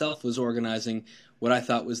myself was organizing what I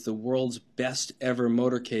thought was the world's best ever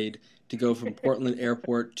motorcade to go from Portland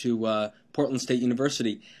Airport to Portland State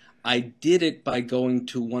University. I did it by going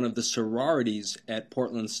to one of the sororities at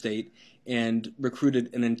Portland State and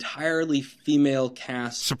recruited an entirely female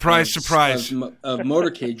cast of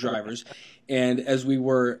motorcade drivers. And as we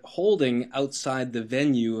were holding outside the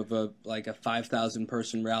venue of a 5,000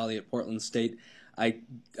 person rally at Portland State, I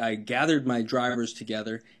gathered my drivers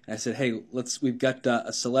together and I said, "Hey, we've got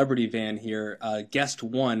a celebrity van here. Guest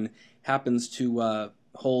one happens to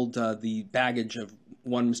hold the baggage of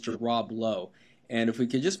one Mr. Rob Lowe. And if we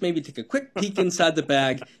could just maybe take a quick peek inside the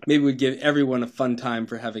bag, maybe we'd give everyone a fun time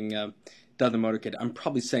for having done the motorcade." I'm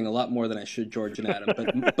probably saying a lot more than I should, George and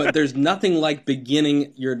Adam, but there's nothing like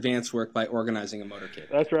beginning your advance work by organizing a motorcade.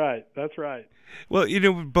 That's right. That's right. Well,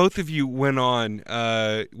 both of you went on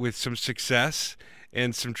with some success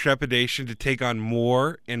and some trepidation to take on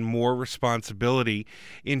more and more responsibility.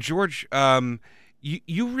 And George,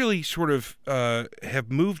 you really sort of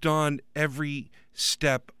have moved on every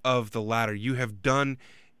step of the ladder. You have done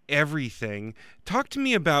everything. Talk to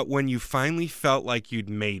me about when you finally felt like you'd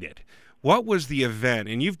made it. What was the event?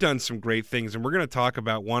 And you've done some great things, and we're going to talk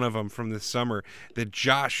about one of them from this summer that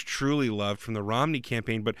Josh truly loved from the Romney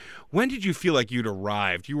campaign. But when did you feel like you'd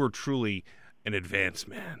arrived? You were truly an advanced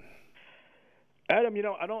man. Adam,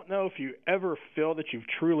 I don't know if you ever feel that you've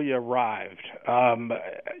truly arrived.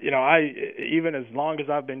 Even as long as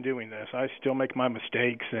I've been doing this, I still make my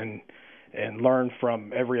mistakes and learn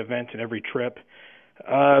from every event and every trip.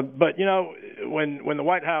 But when the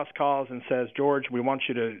White House calls and says, "George, we want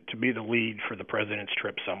you to be the lead for the president's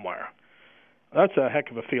trip somewhere," that's a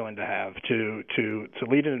heck of a feeling to have. To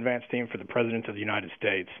lead an advance team for the president of the United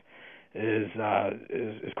States is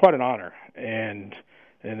quite an honor, and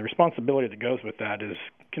the responsibility that goes with that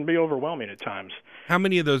can be overwhelming at times. How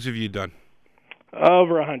many of those have you done?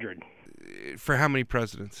 Over 100. For how many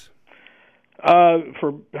presidents?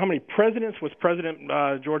 For how many presidents was President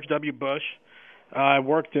George W. Bush? I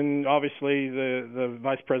worked in, obviously, the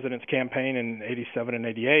vice president's campaign in '87 and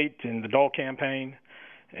 '88, in the Dole campaign,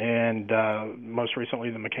 and most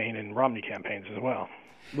recently the McCain and Romney campaigns as well.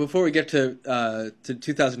 Before we get to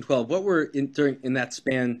 2012, what were in that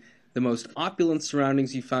span the most opulent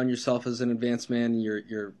surroundings you found yourself as an advanced man?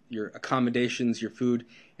 Your accommodations, your food,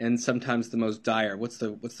 and sometimes the most dire. What's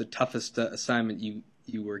the toughest assignment you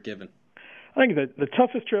were given? I think the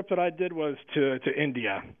toughest trip that I did was to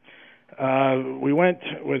India. We went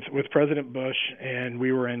with President Bush, and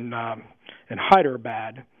we were in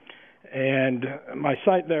Hyderabad, and my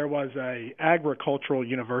site there was a agricultural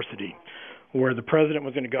university where the president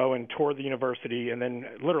was going to go and tour the university and then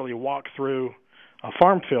literally walk through a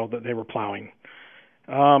farm field that they were plowing.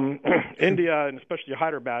 India, and especially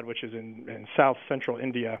Hyderabad, which is in south central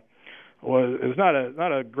India, is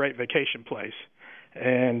not a great vacation place.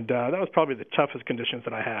 And that was probably the toughest conditions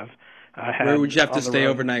that I had. Where would you have to stay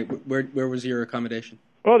overnight? Where was your accommodation?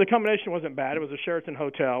 Well, the accommodation wasn't bad. It was a Sheraton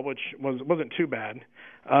hotel, which wasn't too bad.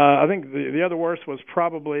 I think the other worst was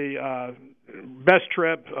probably best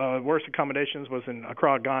trip, worst accommodations was in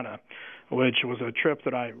Accra, Ghana, which was a trip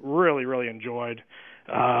that I really, really enjoyed.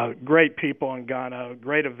 Great people in Ghana,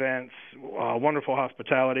 great events, wonderful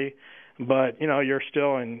hospitality, but you're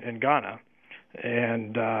still in Ghana,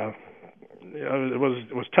 and it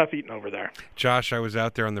was tough eating over there. Josh, I was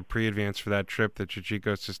out there on the pre-advance for that trip that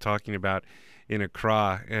Chichikos is talking about in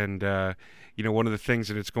Accra, and one of the things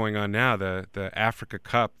that is going on now, the Africa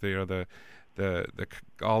Cup, the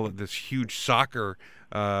all of this huge soccer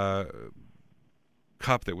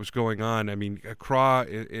cup that was going on. I mean, Accra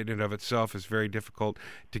in and of itself is very difficult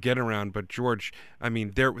to get around. But George, I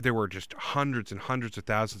mean, there were just hundreds and hundreds of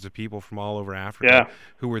thousands of people from all over Africa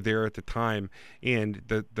who were there at the time, and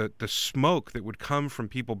the smoke that would come from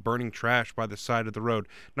people burning trash by the side of the road,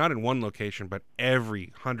 not in one location, but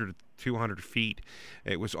every 100, 200 feet.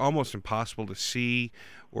 It was almost impossible to see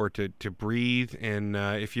or to breathe. And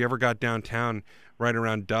if you ever got downtown right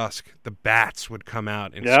around dusk, the bats would come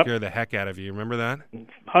out and scare the heck out of you. Remember that?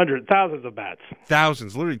 Thousands of bats.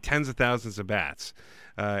 Thousands, literally tens of thousands of bats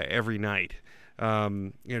every night.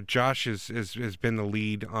 Josh has been the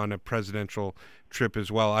lead on a presidential trip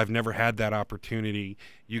as well. I've never had that opportunity.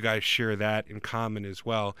 You guys share that in common as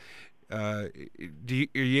well. Are you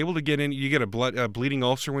able to get in? You get a bleeding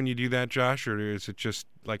ulcer when you do that, Josh, or is it just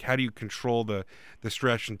like, how do you control the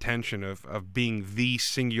stress and tension of being the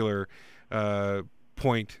singular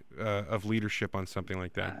point of leadership on something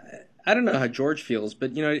like that? I don't know how George feels,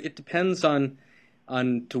 but it depends on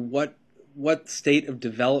to what state of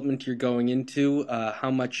development you're going into,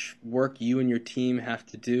 how much work you and your team have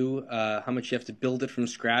to do, how much you have to build it from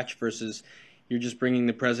scratch versus you're just bringing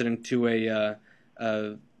the president to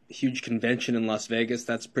a huge convention in Las Vegas.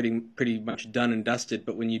 That's pretty much done and dusted.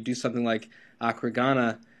 But when you do something like Accra,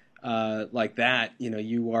 Ghana, like that,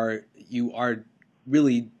 you are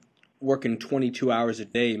really working 22 hours a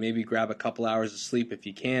day. Maybe grab a couple hours of sleep if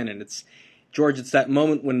you can. And it's that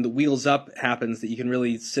moment when the wheels up happens that you can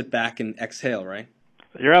really sit back and exhale, right?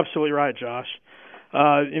 You're absolutely right, Josh.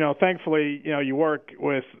 Thankfully, you work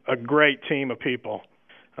with a great team of people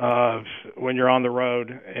when you're on the road,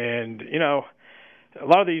 and a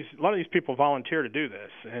lot of these people volunteer to do this,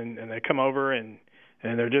 and they come over and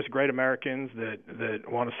they're just great Americans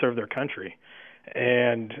that want to serve their country.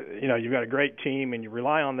 And you've got a great team, and you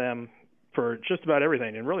rely on them for just about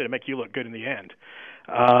everything, and really to make you look good in the end.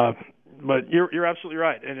 But you're absolutely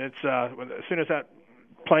right, and it's as soon as that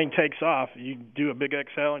plane takes off, you do a big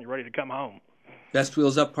exhale and you're ready to come home. Best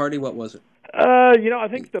wheels up party, what was it? I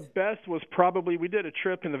think the best was probably, we did a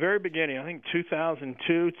trip in the very beginning, I think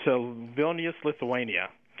 2002, to Vilnius, Lithuania.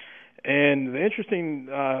 And the interesting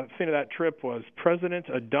thing of that trip was President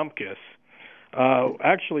Adamkus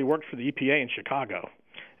actually worked for the EPA in Chicago.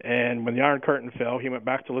 And when the Iron Curtain fell, he went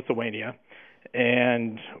back to Lithuania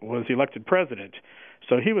and was elected president.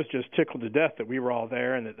 So he was just tickled to death that we were all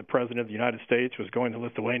there and that the President of the United States was going to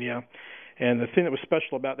Lithuania. And the thing that was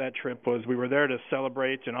special about that trip was we were there to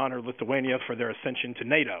celebrate and honor Lithuania for their ascension to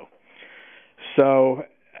NATO. So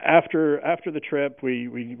after the trip,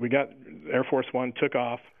 we got Air Force One, took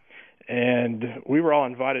off, and we were all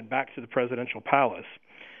invited back to the presidential palace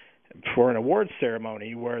for an awards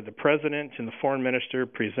ceremony where the president and the foreign minister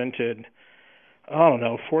presented,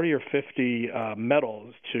 40 or 50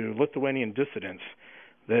 medals to Lithuanian dissidents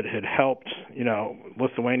that had helped,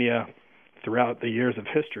 Lithuania throughout the years of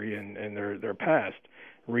history and their past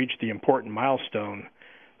reach the important milestone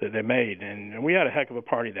that they made. And we had a heck of a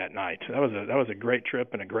party that night. That was a great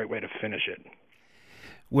trip and a great way to finish it.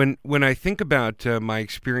 When I think about my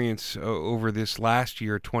experience over this last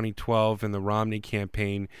year, 2012, in the Romney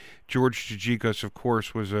campaign, George Chichikos, of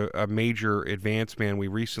course, was a major advance man. We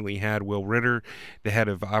recently had Will Ritter, the head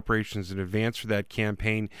of operations and advance for that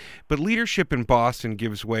campaign. But leadership in Boston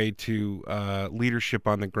gives way to leadership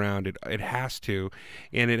on the ground. It has to,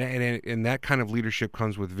 and that kind of leadership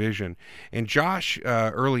comes with vision. And Josh,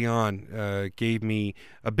 early on, gave me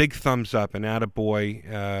a big thumbs up, an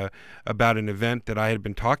attaboy, about an event that I had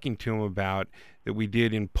been talking to him about that we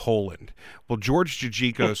did in Poland. Well, George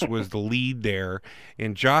Chichikos was the lead there,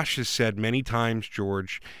 and Josh has said many times,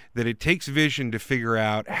 George, that it takes vision to figure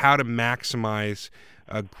out how to maximize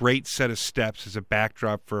a great set of steps as a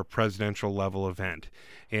backdrop for a presidential level event.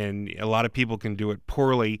 And a lot of people can do it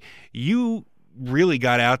poorly. You really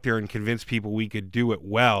got out there and convinced people we could do it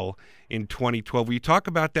well in 2012. Will you talk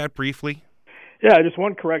about that briefly? Yeah, just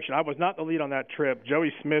one correction. I was not the lead on that trip.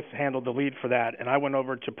 Joey Smith handled the lead for that, and I went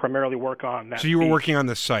over to primarily work on that. So you were working on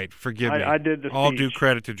the site. Forgive me. I did the All speech. due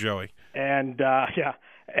credit to Joey. And,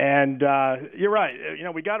 you're right.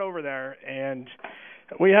 We got over there, and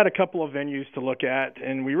We had a couple of venues to look at,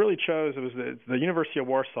 and we really chose, it was the University of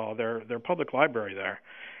Warsaw, their public library there.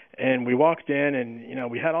 And we walked in,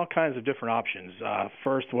 and, we had all kinds of different options.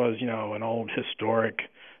 First was, an old historic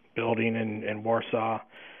building in Warsaw.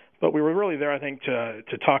 But we were really there, I think,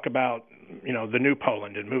 to talk about, the new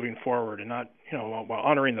Poland and moving forward and not, while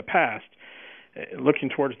honoring the past, looking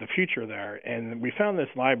towards the future there. And we found this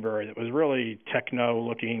library that was really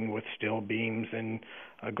techno-looking with steel beams and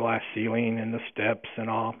a glass ceiling and the steps and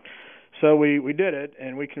all. So we did it,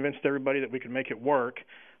 and we convinced everybody that we could make it work.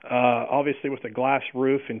 Obviously, with a glass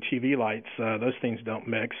roof and TV lights, those things don't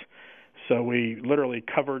mix. So we literally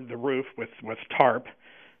covered the roof with tarp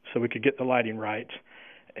so we could get the lighting right.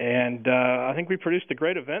 And I think we produced a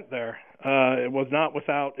great event there. It was not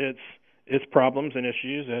without its problems and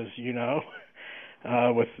issues, as you know.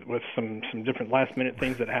 With some different last-minute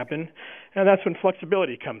things that happen. And that's when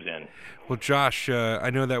flexibility comes in. Well, Josh,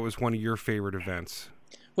 I know that was one of your favorite events.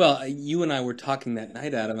 Well, you and I were talking that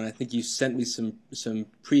night, Adam, and I think you sent me some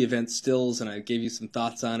pre-event stills, and I gave you some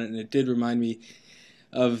thoughts on it, and it did remind me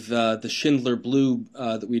of the Schindler Blue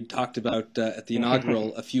that we'd talked about at the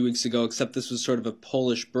inaugural a few weeks ago, except this was sort of a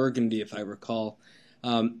Polish Burgundy, if I recall.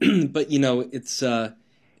 But, it's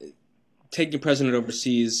taking a president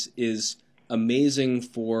overseas is amazing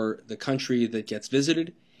for the country that gets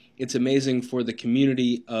visited. It's amazing for the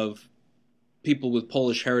community of people with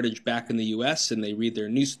Polish heritage back in the U.S. and they read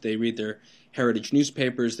their heritage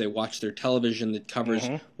newspapers, they watch their television that covers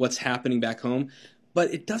what's happening back home.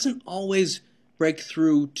 But it doesn't always break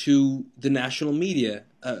through to the national media,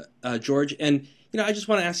 George. And I just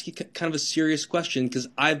want to ask you kind of a serious question, because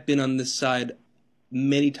I've been on this side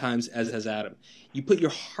many times, as has Adam. You put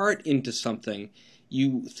your heart into something.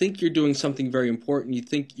 You think you're doing something very important. You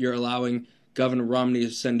think you're allowing Governor Romney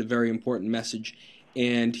to send a very important message.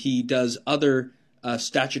 And he does other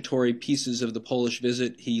statutory pieces of the Polish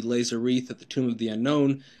visit. He lays a wreath at the Tomb of the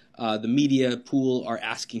Unknown. The media pool are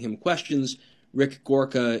asking him questions. Rick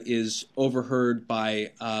Gorka is overheard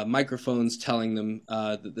by microphones telling them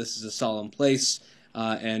that this is a solemn place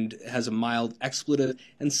and has a mild expletive.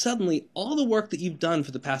 And suddenly, all the work that you've done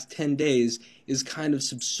for the past 10 days is kind of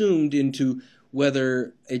subsumed into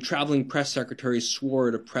whether a traveling press secretary swore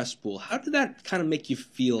at a press pool. How did that kind of make you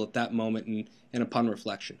feel at that moment and upon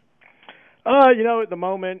reflection? At the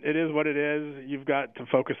moment, it is what it is. You've got to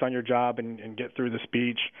focus on your job and get through the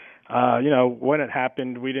speech. When it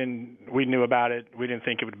happened, we knew about it. We didn't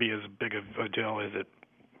think it would be as big of a deal as it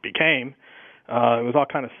became. It was all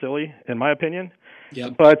kind of silly, in my opinion.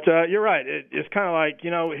 Yep. But you're right. It's kind of like,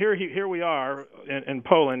 here we are in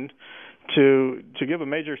Poland to give a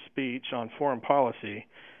major speech on foreign policy,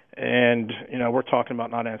 and we're talking about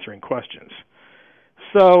not answering questions.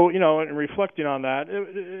 So in reflecting on that,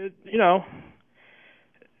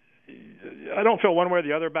 I don't feel one way or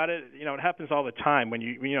the other about it. It happens all the time when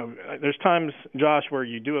there's times, Josh, where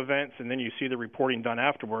you do events and then you see the reporting done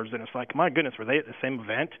afterwards, and it's like, my goodness, were they at the same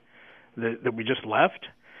event that we just left?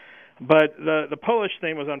 But the Polish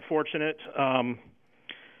thing was unfortunate.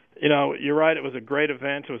 You're right. It was a great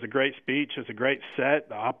event. It was a great speech. It was a great set.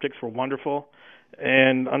 The optics were wonderful.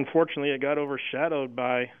 And unfortunately, it got overshadowed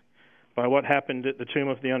by what happened at the Tomb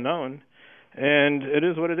of the Unknown. And it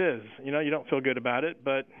is what it is. You don't feel good about it,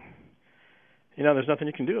 but, there's nothing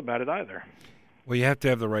you can do about it either. Well, you have to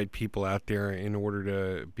have the right people out there in order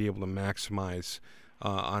to be able to maximize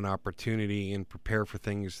on opportunity and prepare for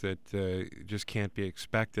things that just can't be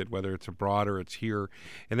expected, whether it's abroad or it's here.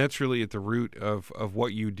 And that's really at the root of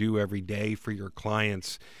what you do every day for your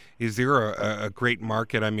clients. Is there a great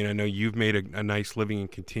market? I mean, I know you've made a nice living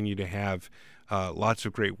and continue to have lots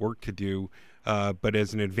of great work to do. But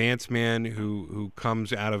as an advanced man who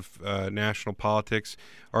comes out of national politics,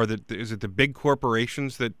 is it the big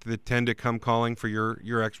corporations that tend to come calling for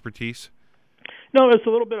your expertise? No, it's a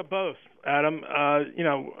little bit of both, Adam.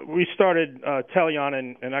 We started Telion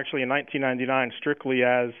in actually in 1999 strictly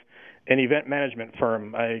as an event management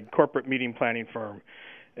firm, a corporate meeting planning firm.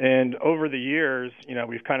 And over the years,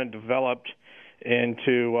 we've kind of developed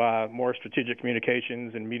into more strategic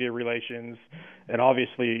communications and media relations, and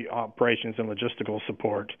obviously operations and logistical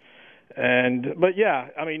support. But yeah,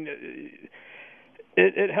 I mean,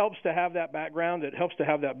 it helps to have that background. It helps to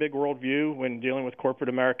have that big worldview when dealing with corporate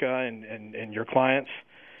America and your clients.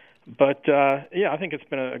 But I think it's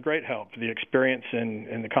been a great help, the experience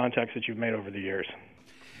and the contacts that you've made over the years.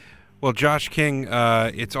 Well, Josh King,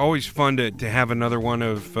 it's always fun to have another one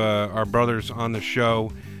of our brothers on the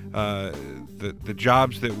show. The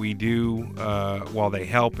jobs that we do while they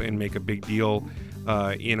help and make a big deal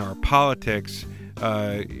in our politics,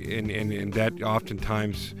 and that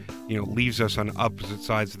oftentimes, leaves us on opposite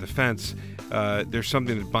sides of the fence. There's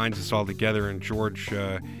something that binds us all together. And George,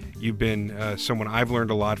 you've been someone I've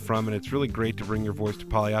learned a lot from, and it's really great to bring your voice to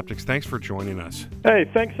PolyOptics. Thanks for joining us. Hey,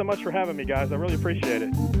 thanks so much for having me, guys. I really appreciate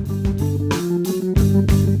it.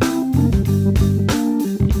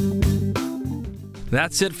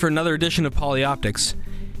 That's it for another edition of PolyOptics.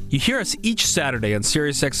 You hear us each Saturday on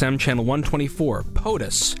SiriusXM Channel 124,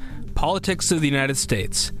 POTUS, Politics of the United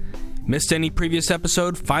States. Missed any previous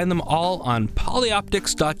episode? Find them all on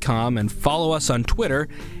polyoptics.com and follow us on Twitter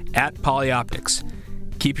 @PolyOptics.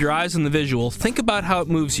 Keep your eyes on the visual, think about how it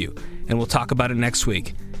moves you, and we'll talk about it next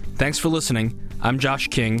week. Thanks for listening. I'm Josh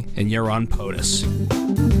King, and you're on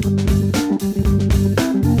POTUS.